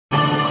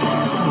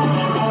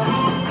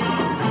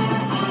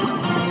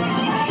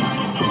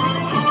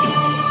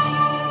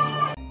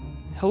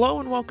Hello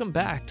and welcome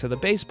back to the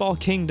Baseball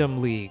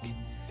Kingdom League.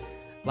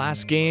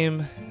 Last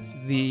game,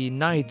 the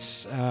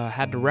Knights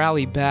had to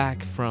rally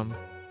back from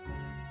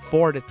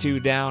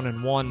 4-2 down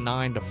and won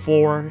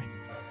 9-4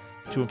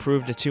 to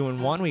improve to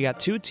 2-1. We got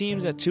two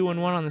teams at 2-1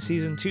 on the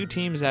season, two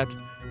teams at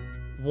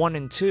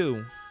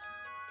 1-2.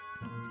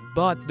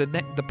 But the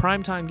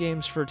primetime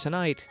games for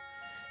tonight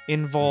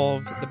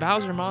involve the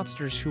Bowser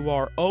Monsters, who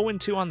are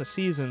 0-2 on the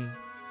season,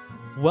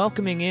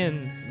 welcoming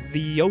in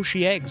the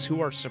Yoshi Eggs, who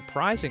are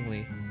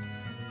surprisingly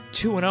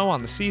 2-0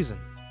 on the season.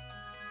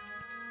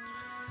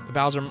 The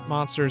Bowser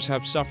Monsters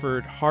have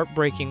suffered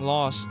heartbreaking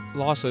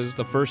losses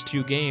the first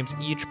two games,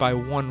 each by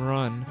 1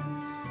 run,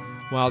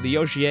 while the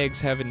Yoshi Eggs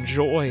have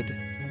enjoyed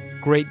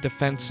great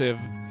defensive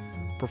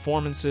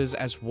performances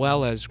as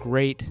well as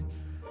great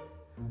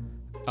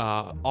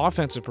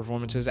offensive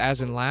performances,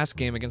 as in last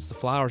game against the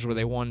Flowers where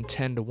they won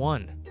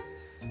 10-1.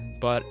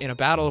 But in a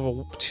battle of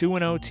a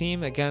 2-0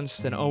 team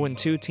against an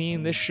 0-2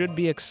 team, this should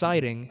be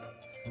exciting.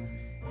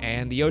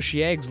 And the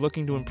Yoshi Eggs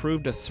looking to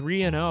improve to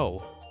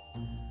 3-0.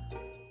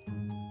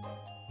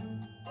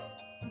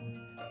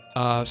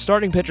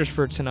 Starting pitchers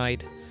for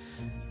tonight,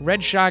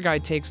 Red Shy Guy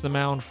takes the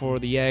mound for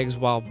the Eggs,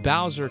 while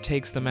Bowser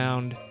takes the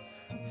mound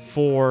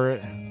for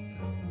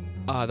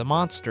the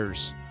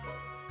Monsters.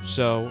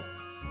 So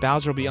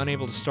Bowser will be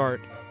unable to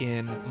start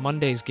in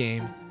Monday's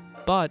game,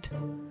 but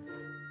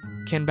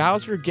can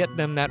Bowser get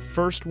them that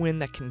first win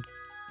that can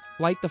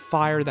light the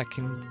fire, that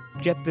can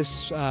get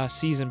this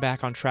season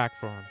back on track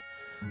for him?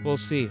 We'll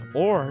see.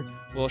 Or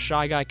will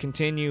Shy Guy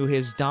continue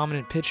his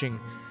dominant pitching?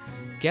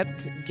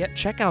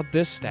 Check out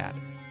this stat.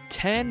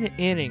 10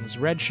 innings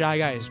Red Shy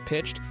Guy has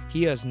pitched.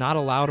 He has not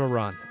allowed a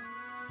run.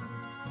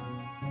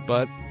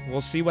 But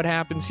we'll see what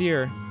happens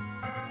here.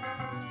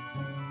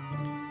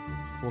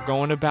 We're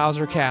going to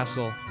Bowser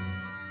Castle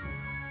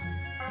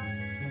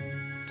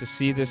to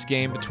see this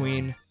game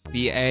between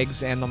the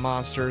Eggs and the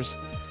Monsters.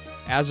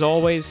 As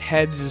always,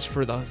 heads is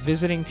for the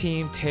visiting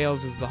team,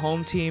 tails is the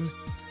home team.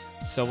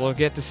 So we'll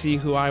get to see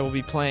who I will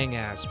be playing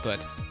as, but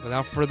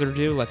without further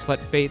ado, let's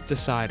let fate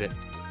decide it.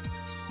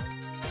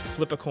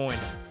 Flip a coin.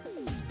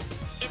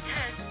 It's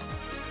heads.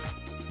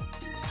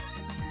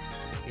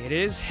 It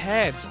is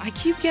heads. I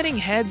keep getting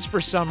heads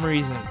for some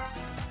reason.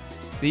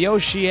 The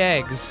Yoshi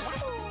Eggs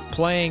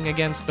playing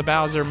against the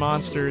Bowser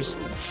Monsters.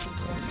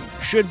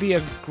 Should be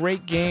a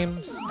great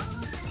game.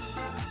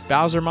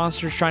 Bowser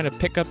Monsters trying to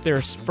pick up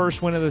their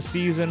first win of the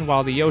season,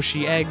 while the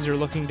Yoshi Eggs are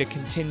looking to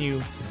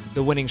continue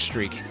the winning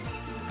streak.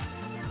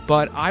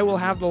 But I will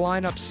have the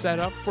lineup set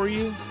up for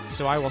you,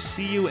 so I will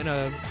see you in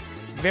a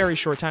very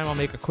short time. I'll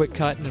make a quick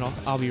cut, and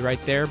I'll be right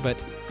there. But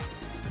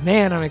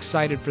man, I'm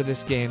excited for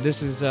this game.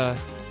 This is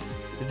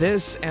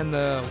this and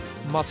the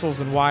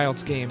Muscles and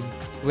Wilds game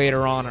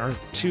later on are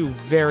two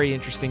very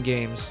interesting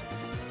games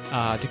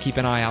to keep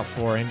an eye out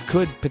for, and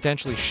could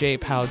potentially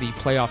shape how the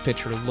playoff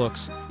picture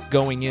looks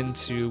going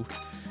into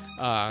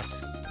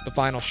the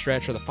final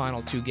stretch or the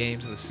final 2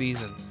 games of the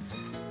season.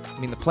 I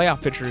mean, the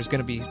playoff picture is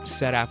going to be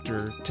set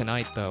after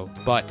tonight, though.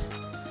 But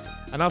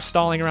enough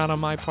stalling around on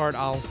my part.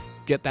 I'll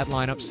get that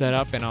lineup set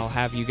up, and I'll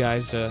have you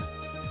guys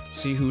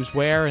see who's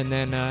where, and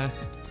then,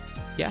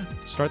 yeah,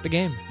 start the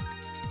game.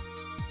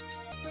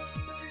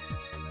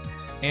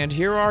 And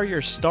here are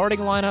your starting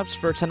lineups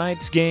for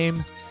tonight's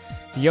game.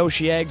 The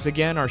Yoshi Eggs,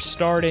 again, are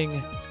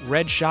starting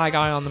Red Shy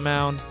Guy on the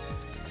mound.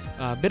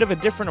 A bit of a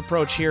different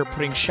approach here,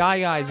 putting Shy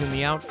Guys in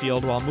the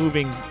outfield while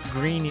moving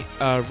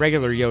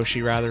regular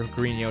Yoshi,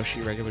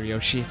 regular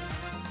Yoshi.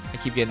 I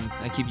keep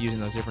using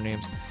those different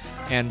names,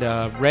 and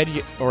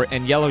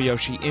and yellow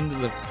Yoshi into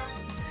the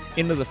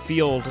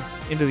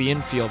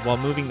infield while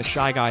moving the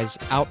Shy Guys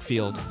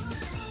outfield.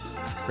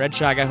 Red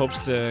Shy Guy hopes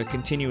to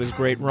continue his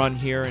great run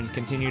here and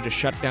continue to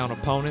shut down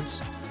opponents,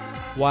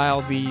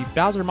 while the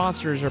Bowser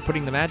Monsters are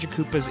putting the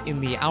Magikoopas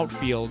in the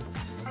outfield,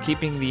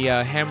 keeping the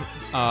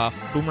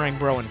Boomerang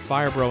Bro and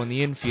Fire Bro in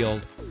the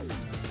infield,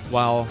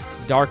 while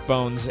Dark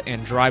Bones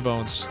and Dry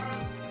Bones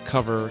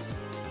cover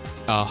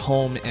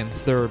home and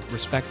third,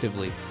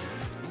 respectively.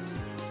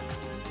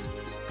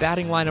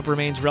 Batting lineup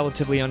remains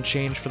relatively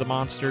unchanged for the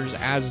Monsters,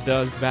 as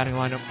does the batting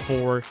lineup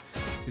for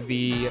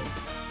the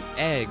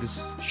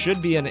Eggs.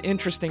 Should be an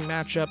interesting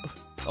matchup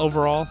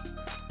overall.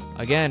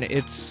 Again,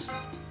 it's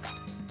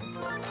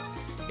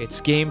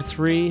game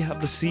 3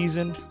 of the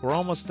season. We're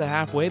almost at the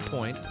halfway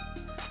point.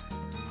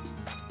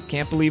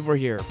 Can't believe we're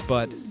here,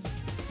 but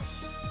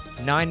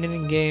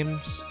 9-inning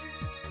games,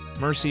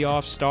 mercy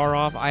off, star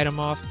off, item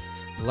off.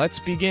 Let's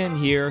begin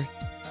here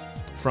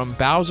from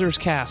Bowser's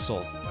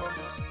Castle.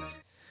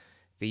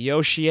 The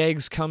Yoshi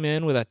Eggs come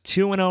in with a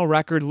 2-0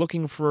 record,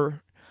 looking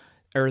for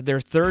their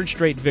 3rd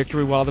straight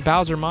victory, while the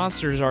Bowser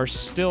Monsters are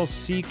still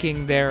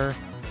seeking their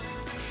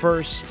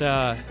first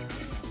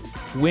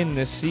win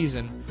this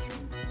season.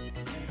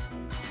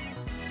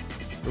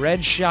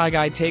 Red Shy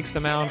Guy takes the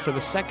mound for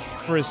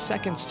his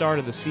second start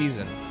of the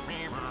season.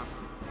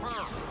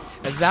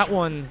 As that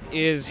one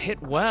is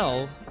hit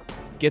well,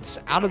 gets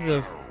out of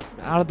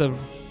the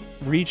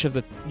reach of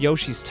the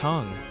Yoshi's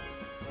tongue.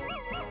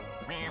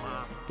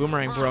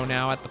 Boomerang Bro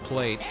now at the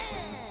plate.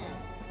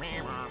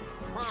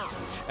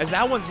 as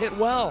that one's hit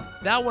well.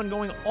 That one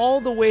going all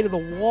the way to the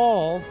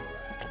wall.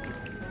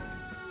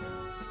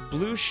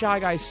 Blue Shy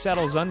Guy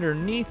settles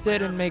underneath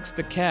it and makes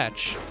the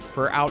catch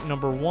for out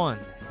number 1.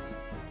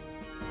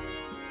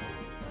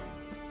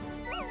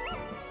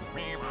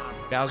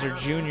 Bowser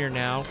Jr.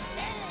 now.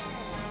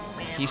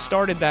 He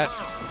started the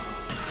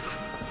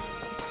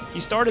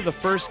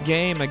first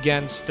game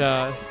against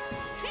the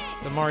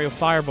Mario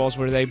Fireballs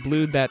where they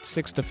blew that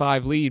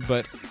 6-5 lead,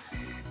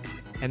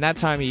 and that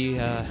time he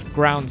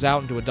grounds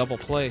out into a double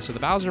play. So the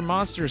Bowser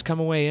Monsters come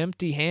away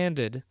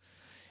empty-handed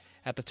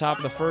at the top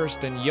of the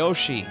first, and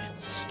Yoshi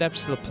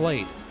steps to the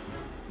plate.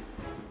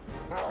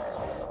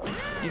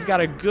 He's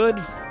got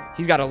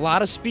a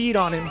lot of speed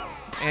on him,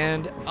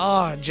 and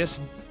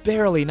just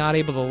barely not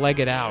able to leg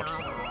it out.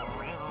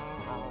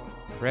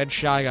 Red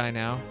Shy Guy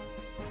now.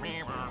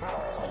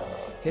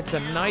 Hits a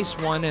nice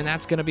one, and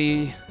that's going to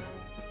be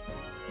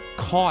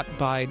caught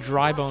by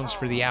Dry Bones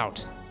for the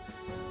out.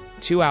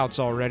 2 outs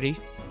already.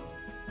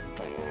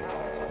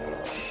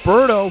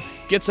 Birdo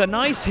gets a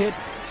nice hit,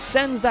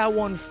 sends that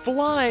one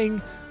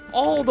flying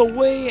all the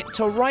way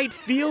to right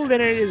field,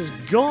 and it is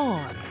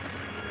gone.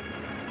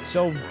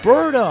 So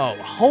Birdo,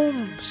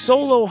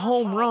 solo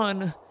home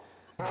run,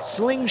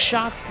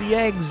 slingshots the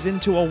Eggs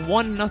into a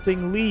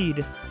 1-0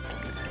 lead.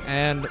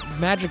 And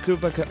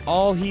Magikoopa,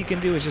 all he can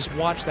do is just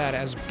watch that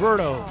as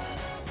Birdo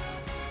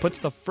puts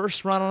the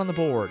first run on the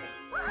board.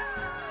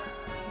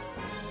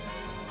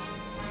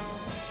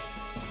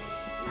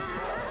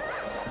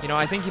 You know,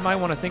 I think you might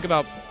want to think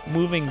about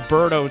moving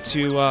Birdo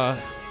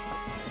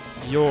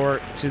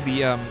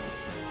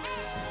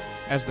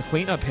as the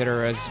cleanup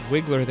hitter, as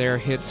Wiggler there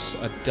hits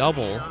a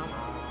double,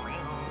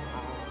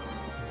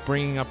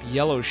 bringing up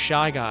Yellow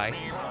Shy Guy,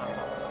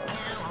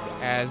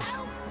 as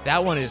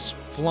that one is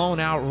flown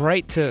out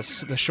right to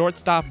the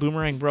shortstop.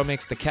 Boomerang Bro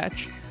makes the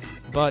catch,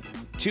 but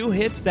 2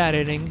 hits that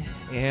inning,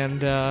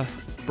 and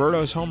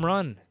Birdo's home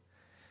run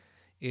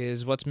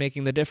is what's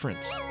making the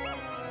difference.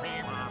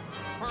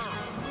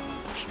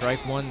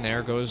 Strike 1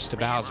 there goes to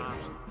Bowser,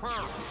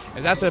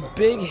 as that's a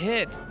big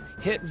hit.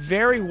 Hit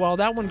very well.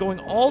 That one going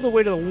all the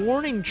way to the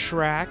warning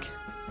track,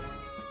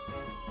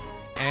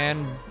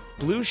 and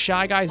Blue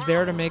Shy Guy's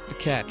there to make the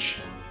catch.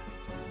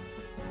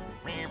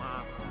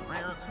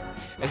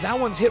 As that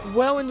one's hit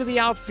well into the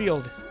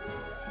outfield.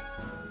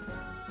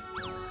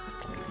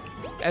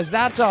 As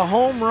that's a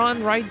home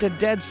run right to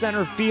dead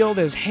center field,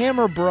 as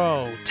Hammer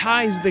Bro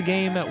ties the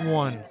game at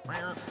 1.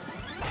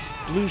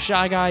 Blue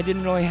Shy Guy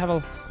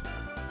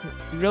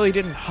really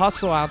didn't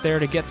hustle out there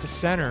to get to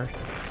center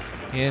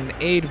and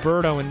aid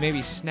Birdo in maybe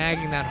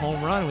snagging that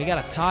home run. We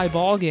got a tie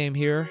ball game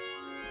here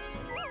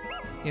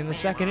in the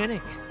 2nd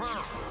inning.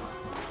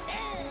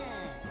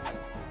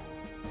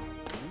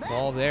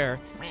 Ball there.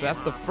 So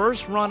that's the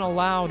first run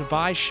allowed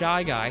by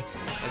Shy Guy,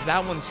 as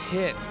that one's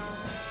hit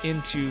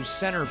into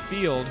center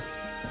field,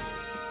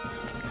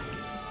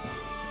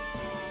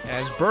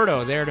 as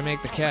Birdo there to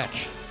make the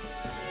catch.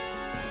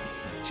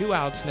 2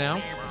 outs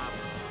now,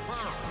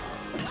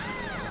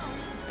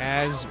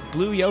 as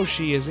Blue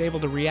Yoshi is able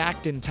to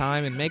react in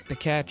time and make the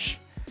catch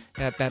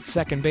at that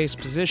second base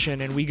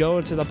position, and we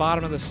go to the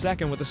bottom of the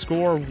 2nd with a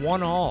score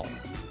 1-all.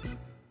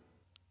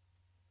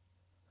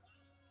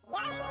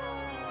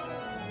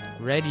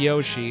 Red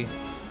Yoshi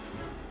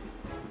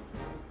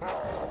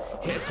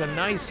hits a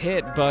nice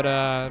hit,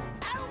 but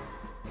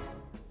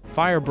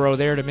Fire Bro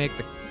there to make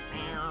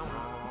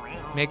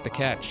the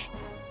catch.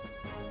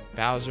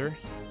 Bowser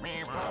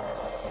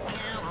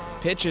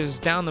pitches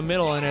down the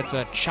middle, and it's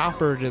a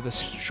chopper to the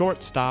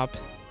shortstop,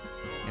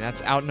 and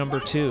that's out number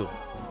 2.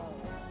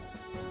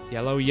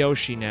 Yellow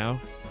Yoshi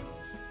now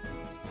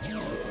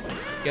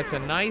gets a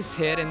nice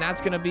hit, and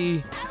that's going to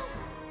be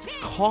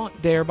caught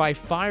there by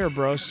Fire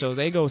Bro, so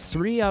they go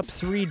 3 up,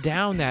 3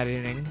 down that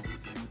inning.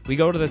 We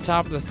go to the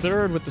top of the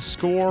 3rd with the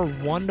score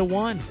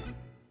 1-1.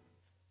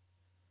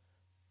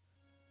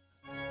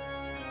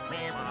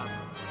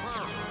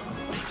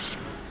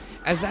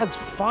 As that's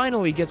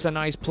finally gets a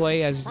nice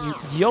play, as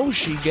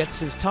Yoshi gets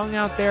his tongue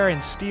out there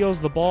and steals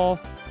the ball.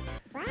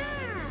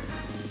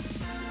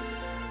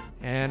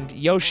 And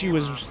Yoshi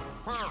was,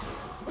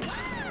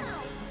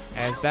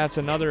 as that's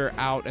another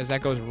out, as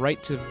that goes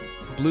right to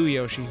Blue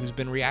Yoshi, who's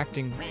been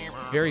reacting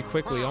very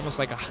quickly, almost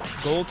like a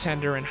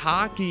goaltender in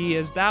hockey,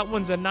 as that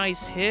one's a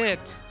nice hit.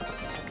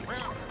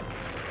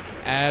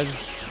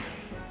 As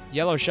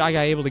Yellow Shy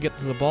Guy able to get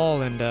to the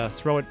ball and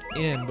throw it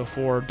in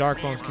before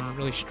Dark Bones can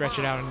really stretch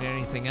it out into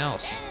anything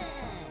else.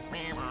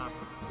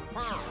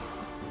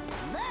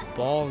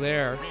 Ball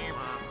there.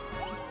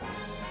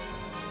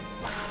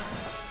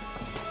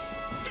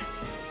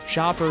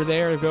 Chopper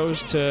there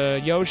goes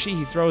to Yoshi.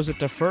 He throws it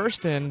to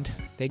first, and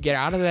they get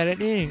out of that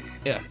inning.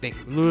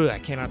 I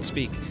cannot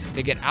speak.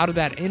 They get out of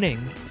that inning.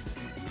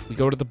 We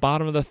go to the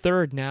bottom of the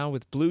 3rd now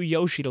with Blue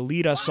Yoshi to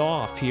lead us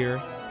off here.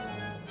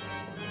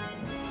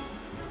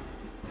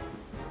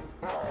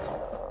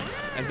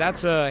 As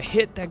that's a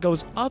hit that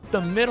goes up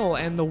the middle,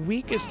 and the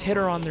weakest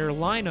hitter on their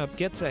lineup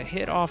gets a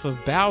hit off of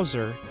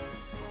Bowser.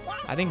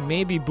 I think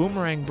maybe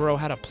Boomerang Bro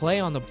had a play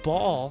on the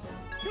ball.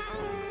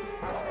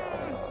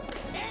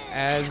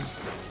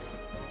 As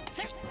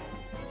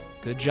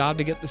good job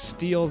to get the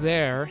steal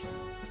there.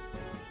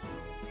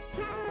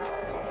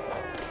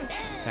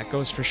 That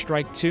goes for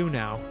strike 2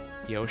 now.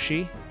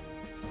 Yoshi.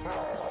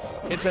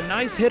 It's a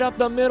nice hit up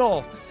the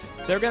middle.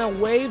 They're gonna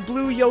wave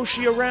Blue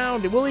Yoshi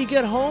around. Will he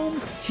get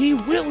home? He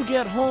will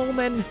get home,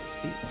 and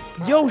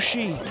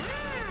Yoshi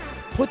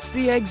puts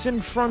the eggs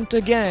in front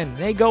again.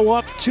 They go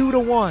up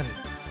 2-1.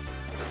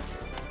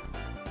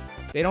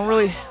 They don't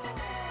really...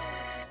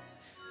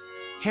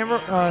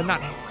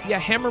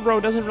 Hammer Bro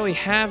doesn't really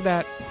have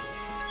that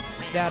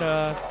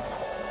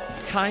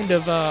kind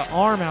of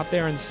arm out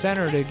there in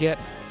center to get...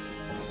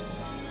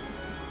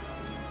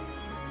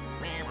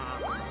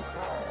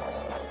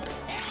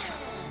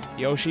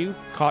 Yoshi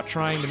caught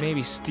trying to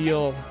maybe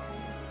steal.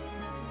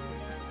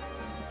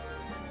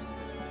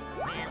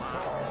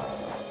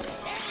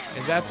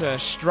 As that's a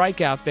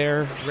strikeout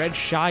there, Red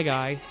Shy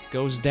Guy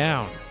goes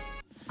down.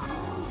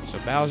 So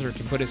Bowser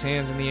can put his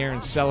hands in the air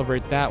and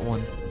celebrate that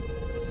one.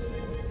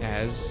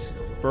 As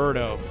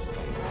Birdo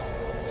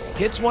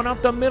hits one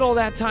up the middle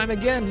that time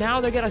again. Now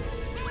they're gonna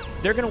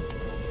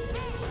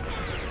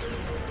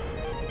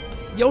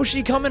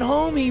Yoshi coming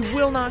home. He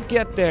will not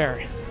get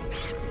there.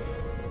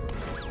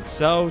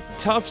 So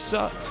tough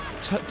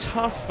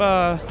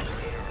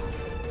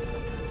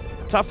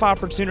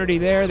opportunity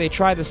there. They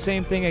tried the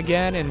same thing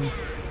again, and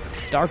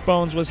Dark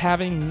Bones was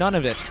having none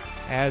of it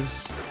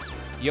as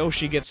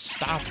Yoshi gets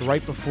stopped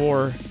right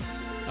before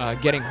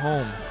getting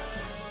home.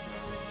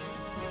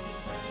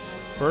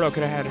 Birdo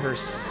could have had her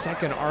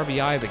second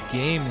RBI of the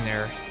game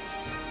there.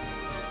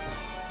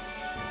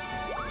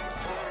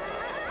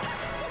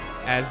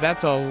 As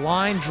that's a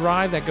line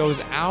drive that goes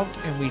out,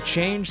 and we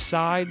change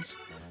sides,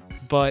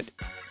 but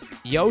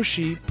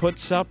Yoshi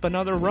puts up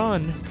another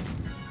run,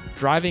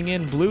 driving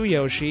in Blue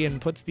Yoshi, and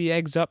puts the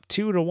eggs up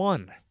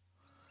 2-1.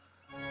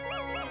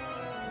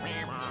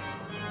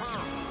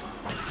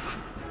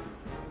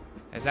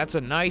 As that's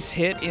a nice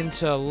hit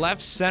into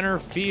left center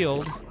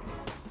field.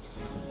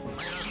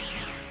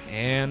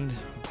 And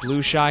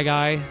Blue Shy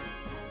Guy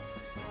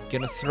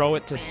gonna throw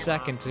it to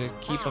second to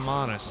keep him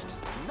honest.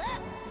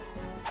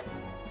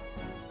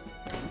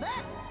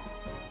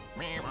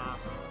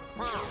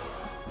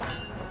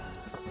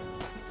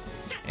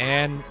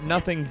 And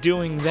nothing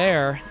doing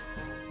there,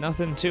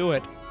 nothing to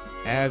it,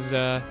 as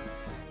the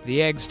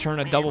eggs turn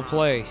a double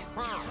play.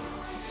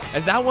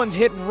 As that one's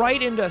hit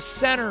right into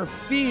center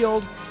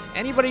field.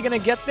 Anybody gonna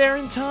get there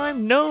in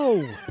time?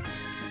 No!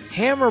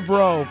 Hammer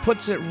Bro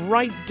puts it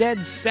right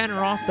dead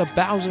center off the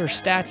Bowser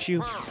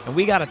statue, and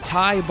we got a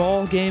tie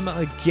ball game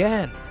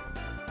again.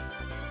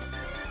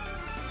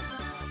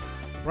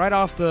 Right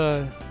off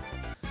the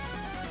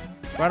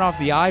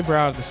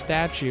eyebrow of the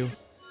statue.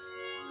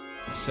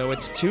 So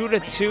it's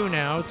 2-2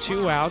 now,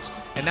 2 outs,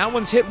 and that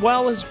one's hit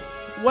well as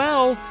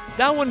well.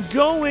 That one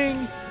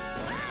going,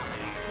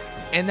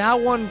 and that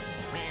one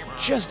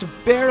just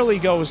barely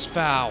goes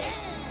foul.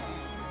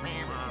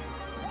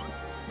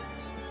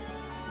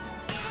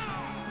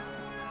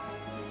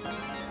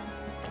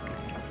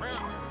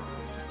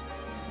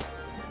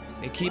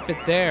 They keep it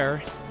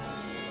there,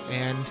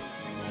 and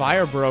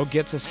Fire Bro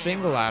gets a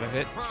single out of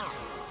it.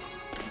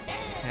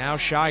 Now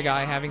Shy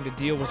Guy having to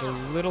deal with a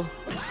little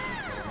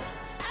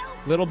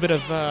bit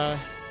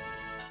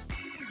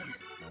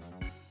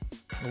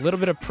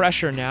of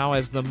pressure now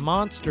as the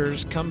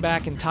monsters come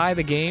back and tie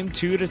the game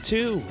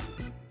 2-2.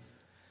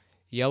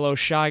 Yellow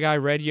Shy Guy,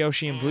 Red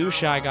Yoshi, and Blue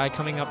Shy Guy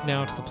coming up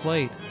now to the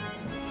plate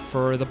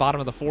for the bottom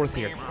of the 4th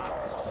here.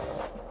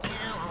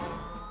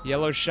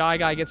 Yellow Shy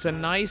Guy gets a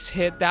nice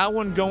hit. That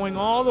one going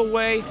all the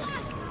way.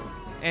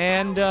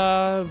 And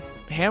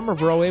Hammer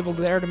Bro able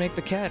there to make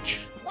the catch.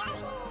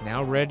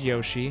 Now Red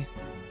Yoshi.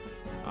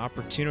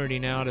 Opportunity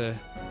now to...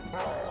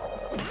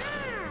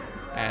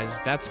 As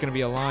that's going to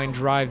be a line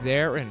drive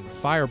there. And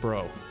Fire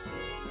Bro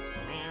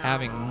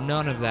having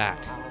none of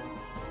that.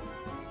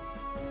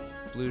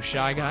 Blue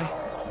Shy Guy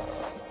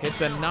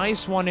hits a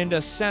nice one into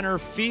center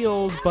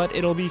field. But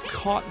it'll be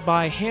caught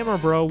by Hammer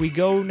Bro. We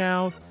go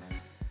now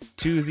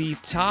to the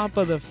top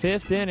of the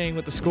 5th inning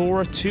with the score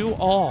of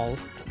 2-all.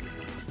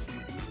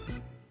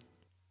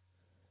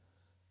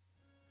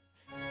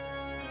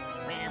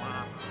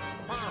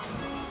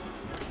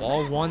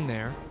 Ball 1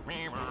 there.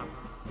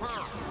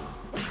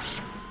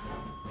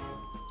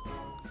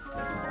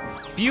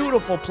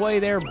 Beautiful play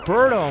there.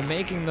 Birdo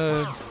making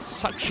the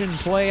suction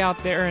play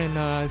out there in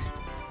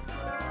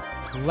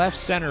left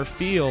center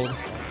field.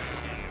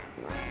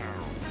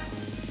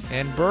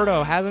 And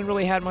Birdo hasn't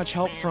really had much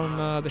help from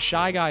the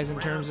Shy Guys in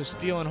terms of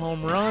stealing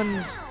home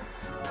runs.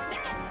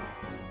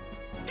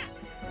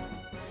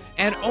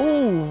 And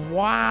oh,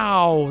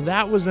 wow,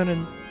 that was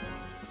an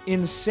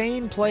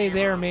insane play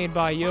there made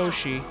by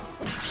Yoshi.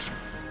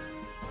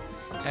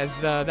 As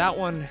that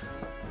one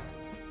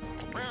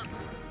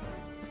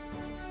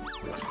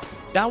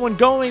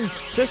going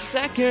to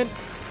second.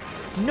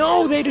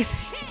 No, they did.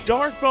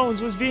 Dark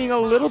Bones was being a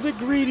little bit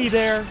greedy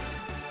there.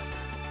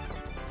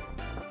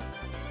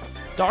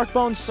 Dark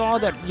Bones saw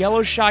that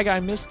Yellow Shy Guy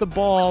missed the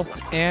ball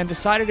and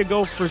decided to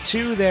go for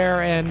 2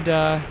 there,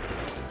 and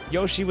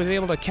Yoshi was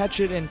able to catch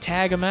it and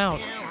tag him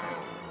out.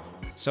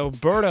 So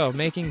Birdo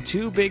making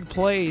 2 big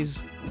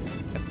plays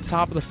at the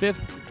top of the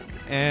 5th,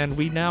 and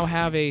we now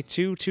have a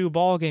 2-2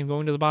 ball game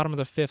going to the bottom of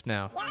the 5th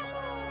now.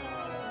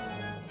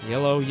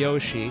 Yellow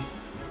Yoshi.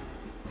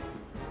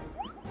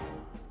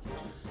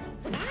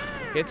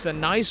 It's a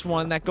nice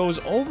one that goes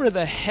over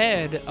the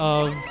head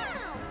of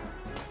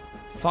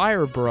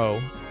Fire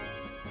Bro.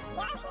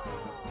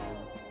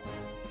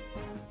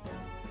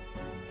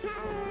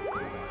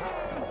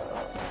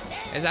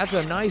 As that's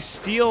a nice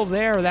steal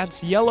there.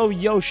 That's Yellow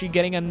Yoshi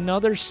getting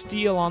another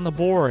steal on the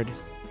board.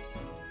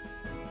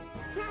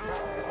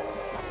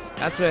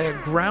 That's a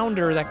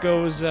grounder that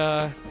goes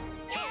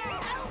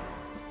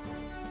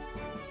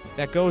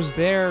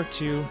there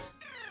to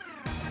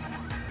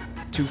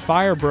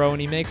Fire Bro,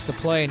 and he makes the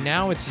play.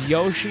 Now it's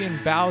Yoshi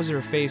and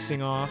Bowser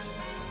facing off.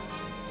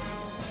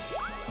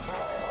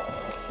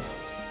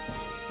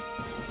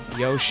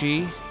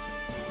 Yoshi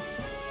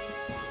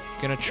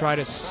gonna try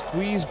to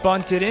squeeze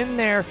bunt it in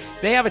there.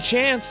 They have a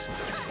chance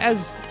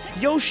as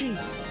Yoshi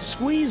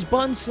squeeze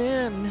bunts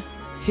in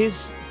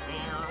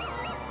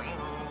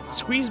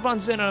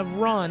a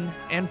run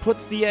and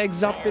puts the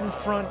eggs up in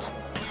front.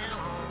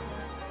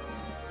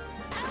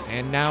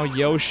 And now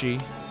Yoshi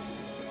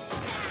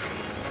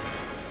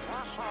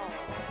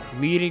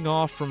leading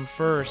off from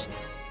first.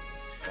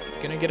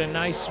 Gonna get a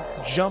nice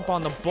jump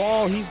on the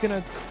ball. He's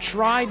gonna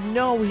try.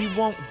 No, he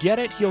won't get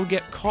it. He'll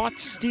get caught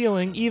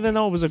stealing, even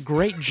though it was a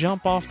great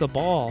jump off the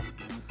ball.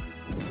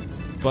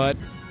 But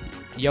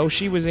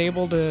Yoshi was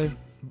able to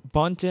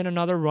bunt in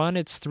another run.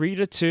 It's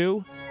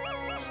 3-2.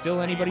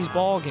 Still anybody's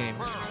ball game.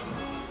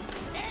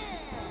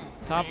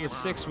 Top of the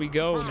 6th we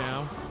go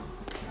now.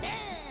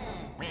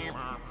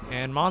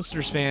 And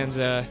Monsters fans,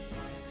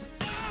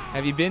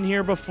 have you been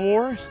here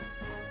before?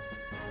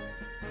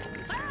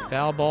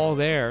 Foul ball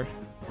there.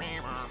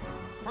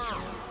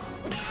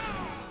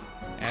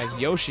 As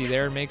Yoshi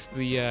there makes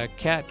the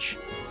catch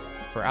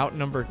for out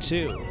number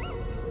 2.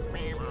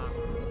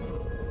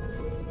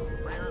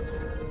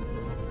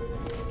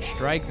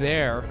 Strike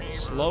there.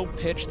 Slow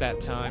pitch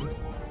that time.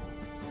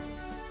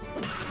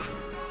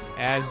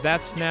 As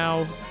that's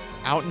now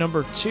out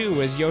number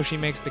 2 as Yoshi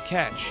makes the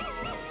catch.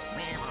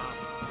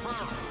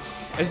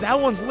 As that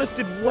one's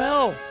lifted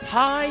well.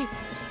 High,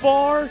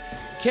 far.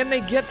 Can they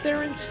get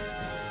there in time?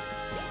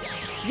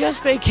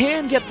 Yes, they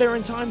can get there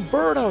in time.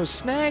 Birdo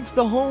snags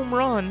the home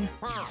run.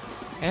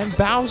 And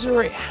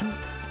Bowser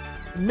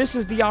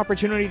misses the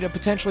opportunity to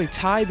potentially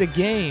tie the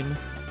game.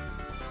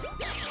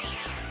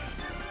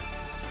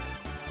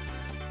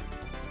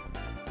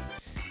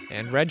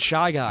 And Red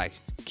Shy Guy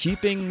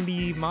keeping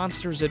the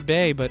monsters at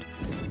bay, but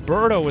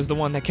Birdo was the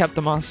one that kept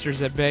the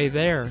monsters at bay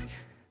there,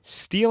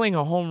 stealing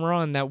a home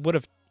run that would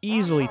have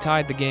easily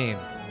tied the game.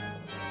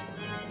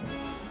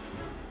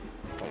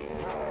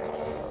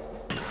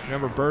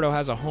 Remember, Birdo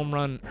has a home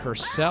run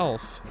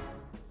herself.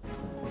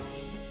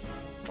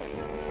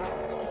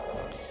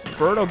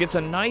 Birdo gets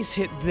a nice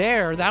hit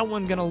there. That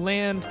one gonna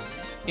land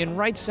in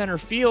right center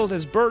field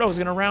as Birdo's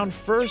gonna round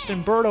first,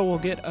 and Birdo will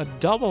get a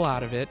double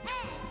out of it.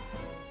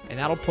 And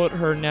that'll put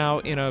her now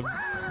in a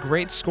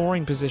great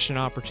scoring position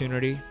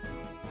opportunity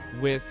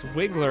with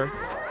Wiggler.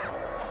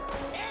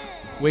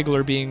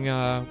 Wiggler being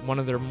one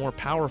of their more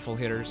powerful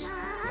hitters.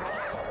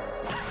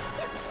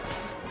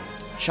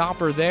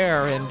 Chopper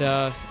there,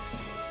 and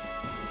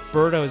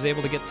Birdo is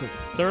able to get to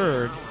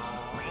third.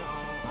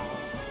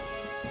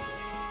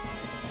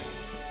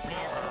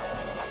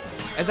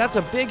 As that's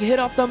a big hit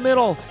up the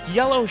middle.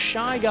 Yellow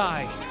Shy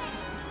Guy.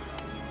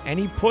 And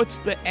he puts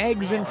the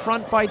eggs in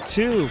front by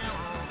 2.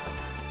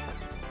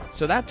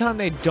 So that time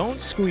they don't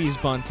squeeze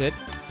bunt it.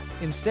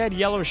 Instead,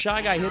 Yellow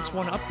Shy Guy hits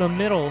one up the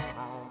middle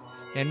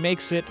and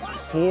makes it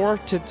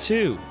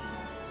 4-2.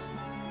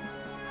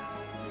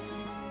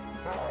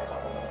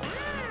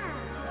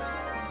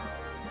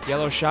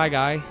 Yellow Shy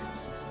Guy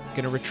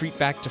gonna retreat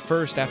back to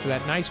first after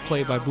that nice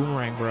play by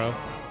Boomerang Bro.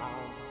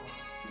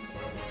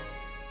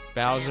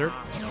 Bowser.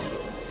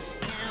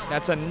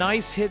 That's a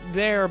nice hit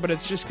there, but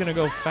it's just gonna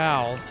go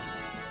foul.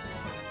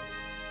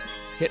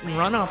 Hit and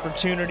run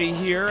opportunity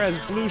here as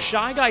Blue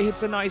Shy Guy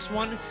hits a nice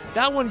one.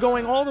 That one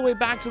going all the way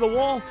back to the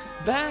wall.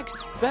 Back,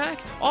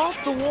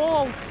 off the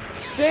wall.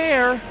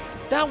 Fair.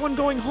 That one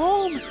going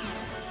home.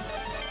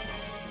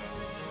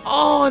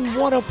 Oh, and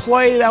what a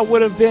play that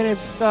would have been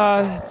if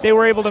they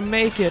were able to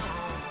make it.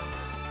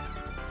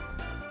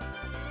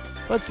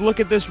 Let's look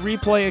at this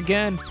replay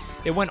again.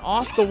 It went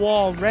off the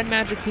wall. Red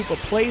Magikoopa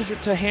plays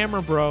it to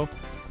Hammer Bro.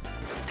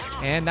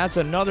 And that's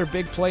another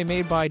big play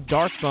made by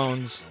Dark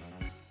Bones.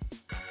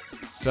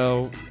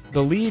 So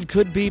the lead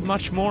could be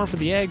much more for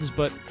the eggs,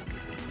 but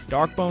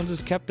Dark Bones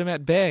has kept them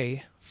at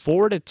bay.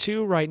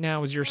 4-2 right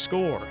now is your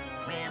score.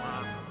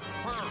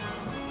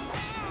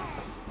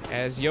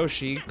 As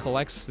Yoshi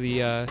collects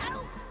the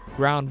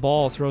ground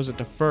ball, throws it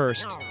to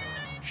first.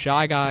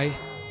 Shy Guy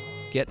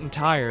getting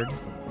tired.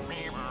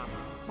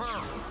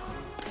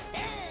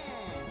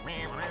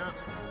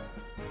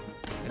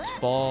 It's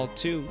ball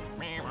 2,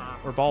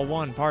 or ball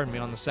 1, pardon me,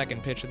 on the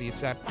second pitch of the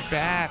at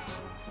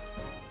bat.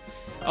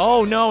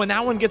 Oh no, and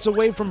that one gets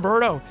away from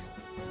Birdo.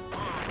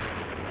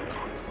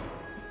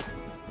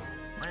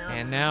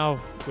 And now,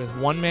 with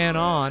one man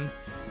on,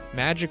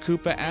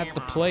 Magikoopa at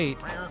the plate.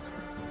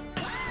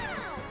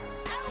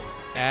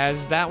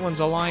 As that one's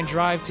a line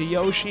drive to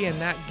Yoshi, and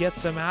that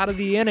gets him out of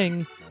the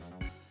inning.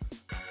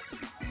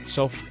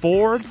 So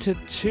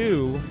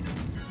 4-2.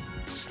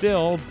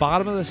 Still,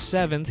 bottom of the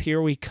 7th,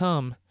 here we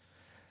come.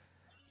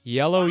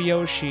 Yellow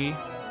Yoshi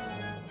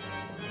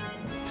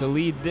to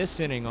lead this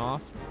inning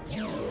off.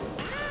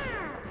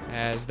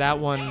 As that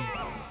one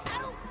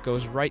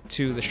goes right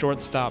to the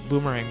shortstop,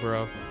 Boomerang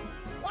Bro.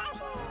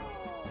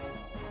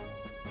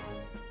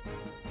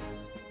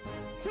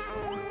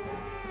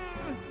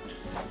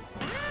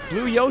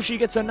 Blue Yoshi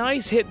gets a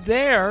nice hit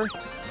there.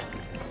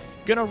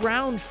 Gonna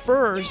round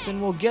first, and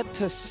we'll get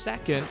to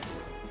second.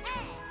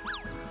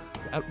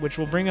 Which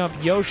will bring up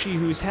Yoshi,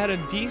 who's had a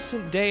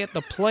decent day at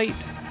the plate.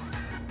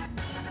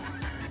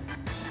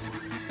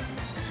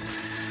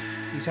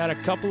 He's had a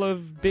couple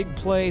of big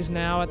plays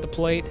now at the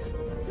plate.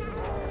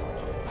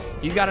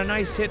 He's got a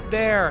nice hit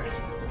there.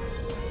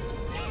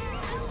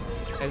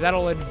 As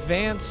that'll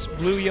advance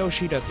Blue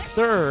Yoshi to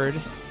third,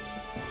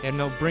 and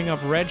they'll bring up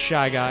Red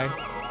Shy Guy.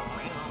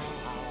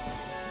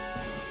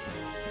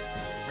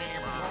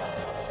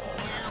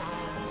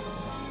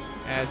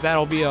 As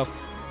that'll be a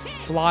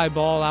fly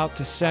ball out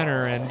to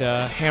center, and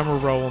Hammer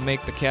Bro will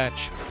make the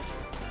catch.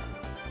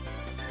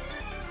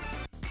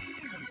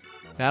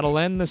 That'll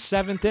end the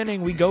 7th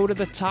inning. We go to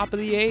the top of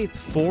the 8th.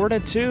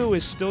 4-2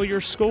 is still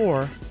your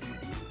score.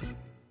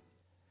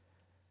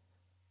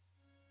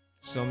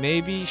 So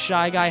maybe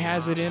Shy Guy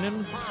has it in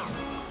him.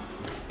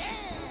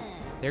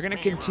 They're going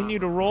to continue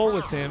to roll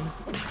with him.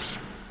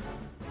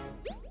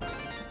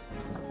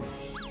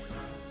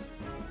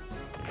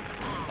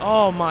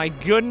 Oh my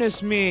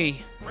goodness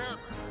me.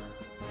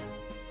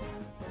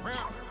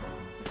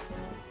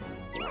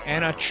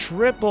 And a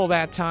triple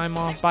that time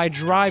off by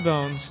Dry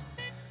Bones.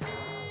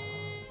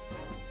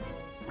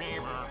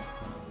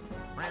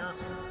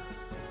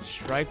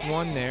 Strike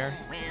one there.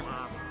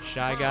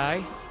 Shy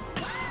Guy.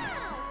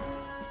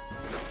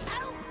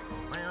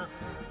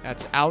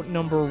 That's out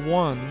number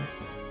 1.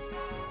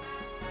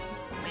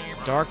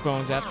 Dark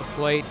Bones at the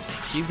plate.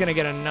 He's going to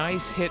get a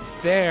nice hit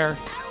there.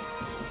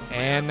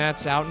 And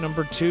that's out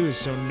number 2,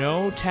 so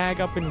no tag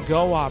up and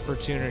go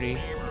opportunity.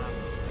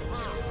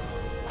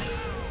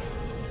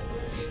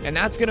 And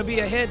that's going to be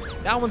a hit.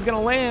 That one's going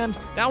to land.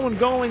 That one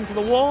going to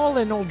the wall,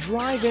 and it'll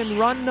drive in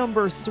run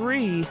number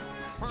 3.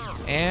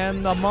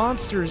 And the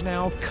Monsters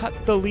now cut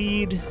the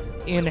lead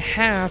in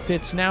half.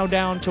 It's now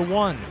down to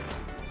 1.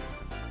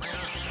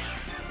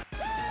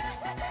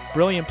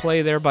 Brilliant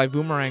play there by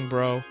Boomerang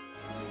Bro.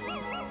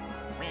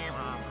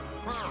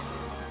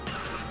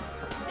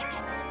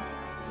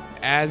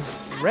 As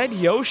Red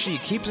Yoshi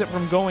keeps it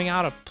from going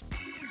out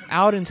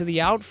into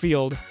the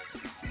outfield,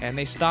 and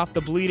they stop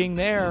the bleeding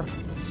there.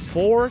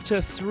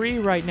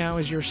 4-3 right now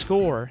is your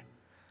score.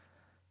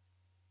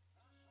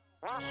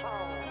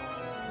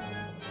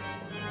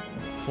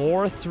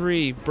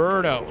 4-3.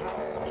 Birdo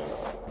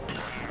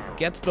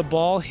gets the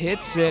ball,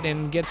 hits it,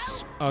 and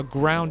gets a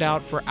ground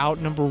out for out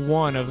number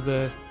 1 of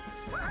the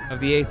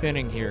 8th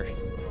inning here.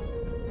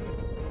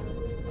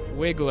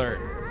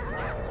 Wiggler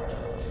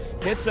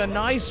hits a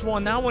nice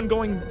one. That one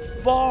going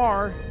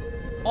far,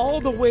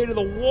 all the way to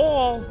the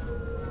wall.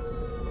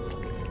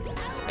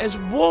 As,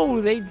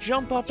 whoa, they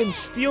jump up and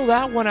steal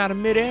that one out of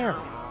midair.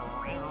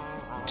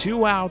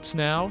 2 outs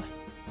now.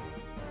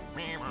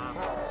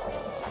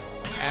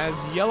 As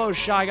Yellow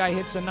Shy Guy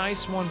hits a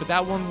nice one, but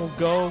that one will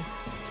go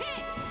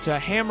to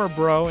Hammer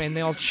Bro, and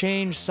they'll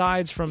change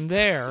sides from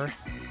there.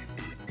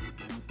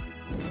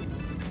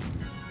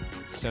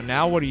 So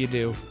now what do you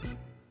do?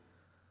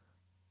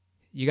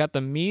 You got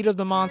the meat of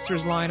the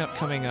Monsters lineup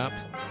coming up.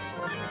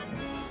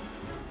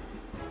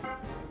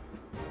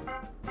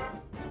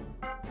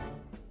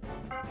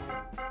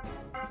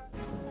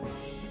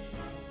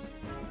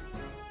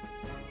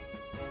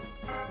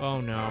 Oh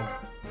no.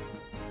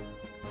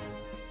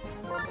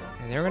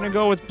 And they're going to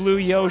go with Blue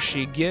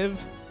Yoshi.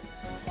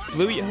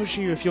 Blue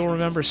Yoshi, if you'll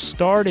remember,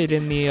 started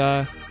in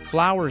the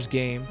Flowers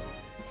game.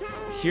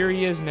 Here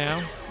he is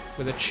now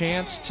with a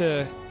chance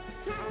to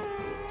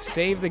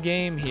save the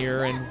game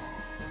here and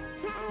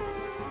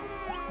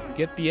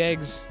get the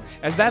eggs.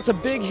 As that's a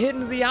big hit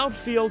into the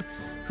outfield.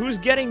 Who's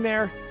getting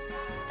there?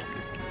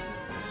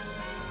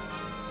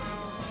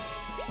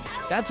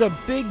 That's a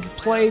big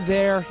play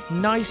there.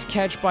 Nice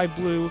catch by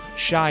Blue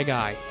Shy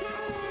Guy.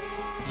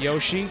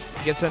 Yoshi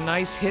gets a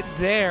nice hit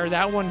there.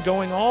 That one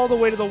going all the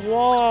way to the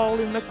wall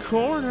in the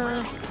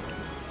corner.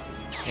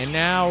 And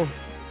now,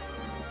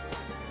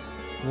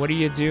 what do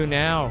you do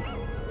now?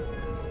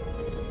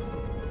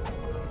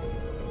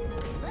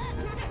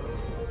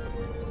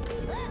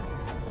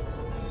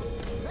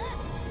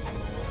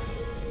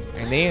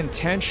 And they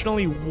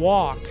intentionally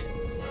walk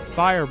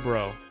Fire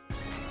Bro.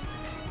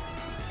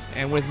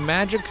 And with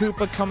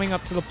Magikoopa coming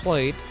up to the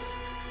plate,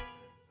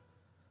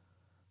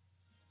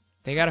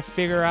 they got to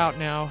figure out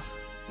now.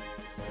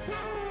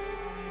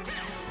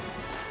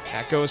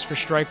 That goes for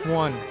strike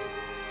 1.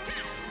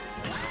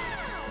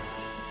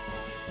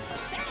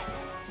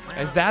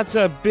 as that's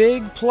a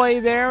big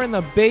play there, and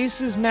the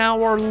bases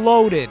now are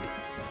loaded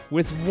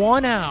with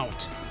 1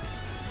 out.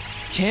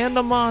 Can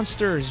the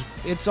Monsters?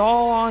 It's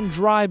all on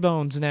dry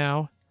bones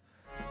now.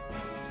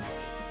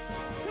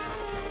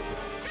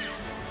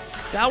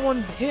 That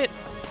one hit,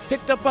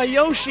 picked up by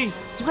Yoshi,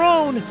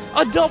 thrown,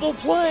 a double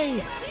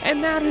play,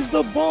 and that is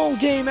the ball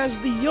game as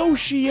the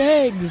Yoshi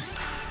Eggs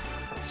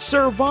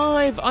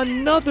survive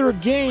another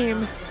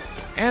game,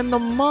 and the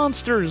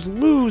Monsters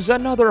lose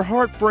another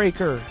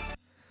heartbreaker.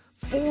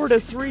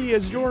 4-3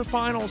 is your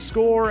final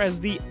score as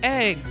the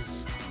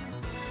Eggs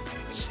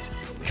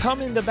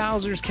come into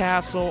Bowser's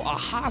Castle, a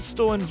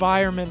hostile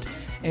environment,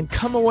 and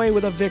come away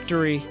with a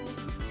victory.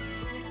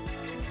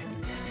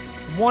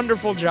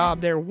 Wonderful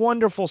job there,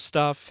 wonderful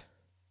stuff.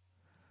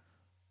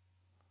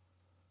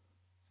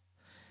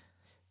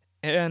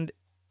 And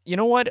you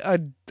know what?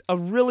 A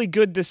really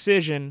good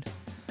decision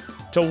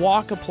to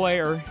walk a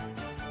player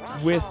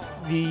with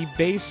the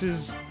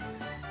bases,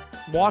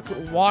 to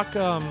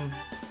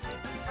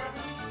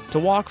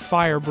walk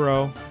Fire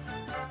Bro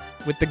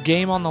with the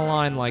game on the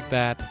line like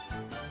that.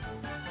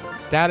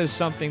 That is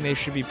something they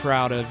should be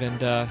proud of, and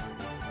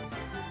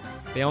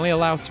they only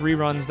allow 3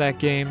 runs that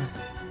game.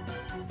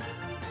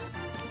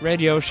 Red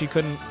Yoshi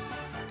couldn't,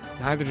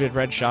 neither did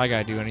Red Shy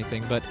Guy do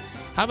anything, but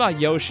how about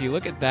Yoshi?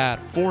 Look at that,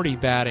 40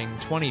 batting,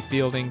 20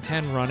 fielding,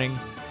 10 running.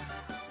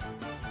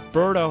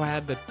 Birdo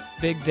had the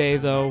big day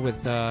though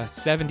with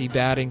 70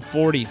 batting,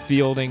 40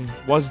 fielding,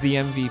 was the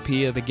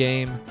MVP of the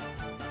game.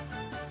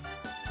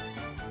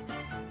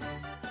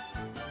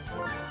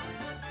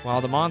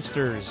 While the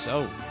Monsters,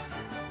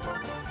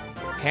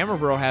 Hammer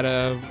Bro had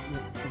a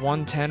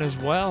 110 as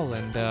well,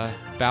 and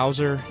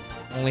Bowser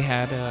only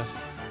had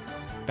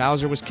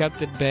Bowser was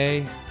kept at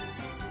bay,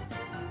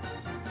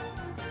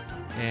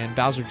 and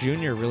Bowser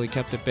Jr. really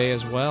kept at bay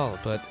as well.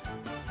 But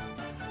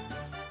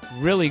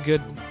really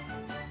good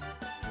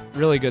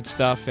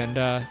stuff.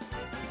 And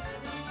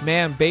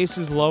man,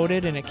 bases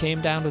loaded, and it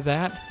came down to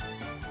that.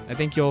 I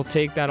think you'll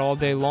take that all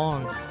day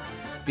long.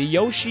 The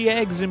Yoshi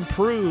Eggs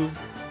improve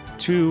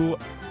to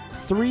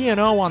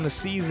 3-0 on the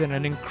season,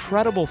 an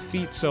incredible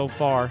feat so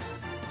far.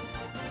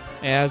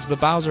 As the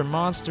Bowser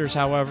Monsters,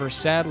 however,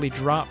 sadly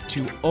dropped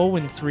to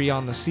 0-3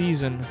 on the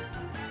season.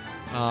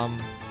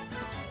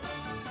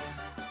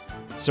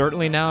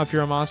 Certainly now, if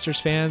you're a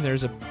Monsters fan,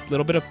 there's a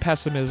little bit of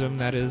pessimism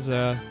that is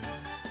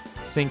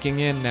sinking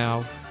in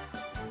now.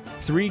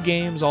 3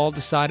 games all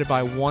decided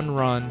by 1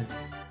 run,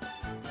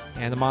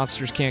 and the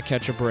Monsters can't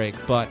catch a break.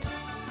 But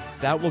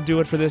that will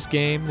do it for this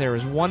game. There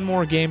is 1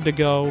 more game to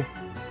go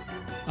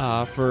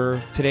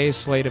for today's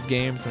slate of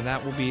games, and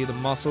that will be the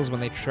Muscles when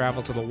they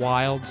travel to the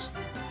Wilds.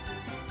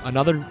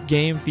 Another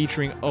game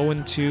featuring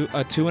 0-2,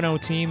 a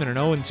 2-0 team and an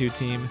 0-2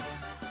 team,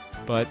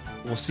 but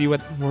we'll see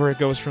where it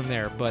goes from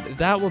there. But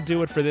that will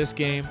do it for this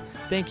game.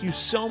 Thank you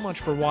so much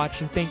for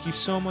watching. Thank you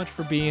so much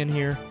for being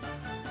here.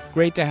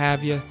 Great to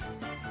have you.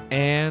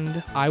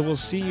 And I will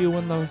see you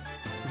when the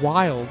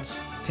Wilds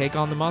take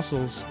on the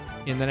Muscles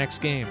in the next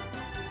game.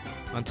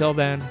 Until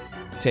then,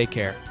 take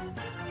care.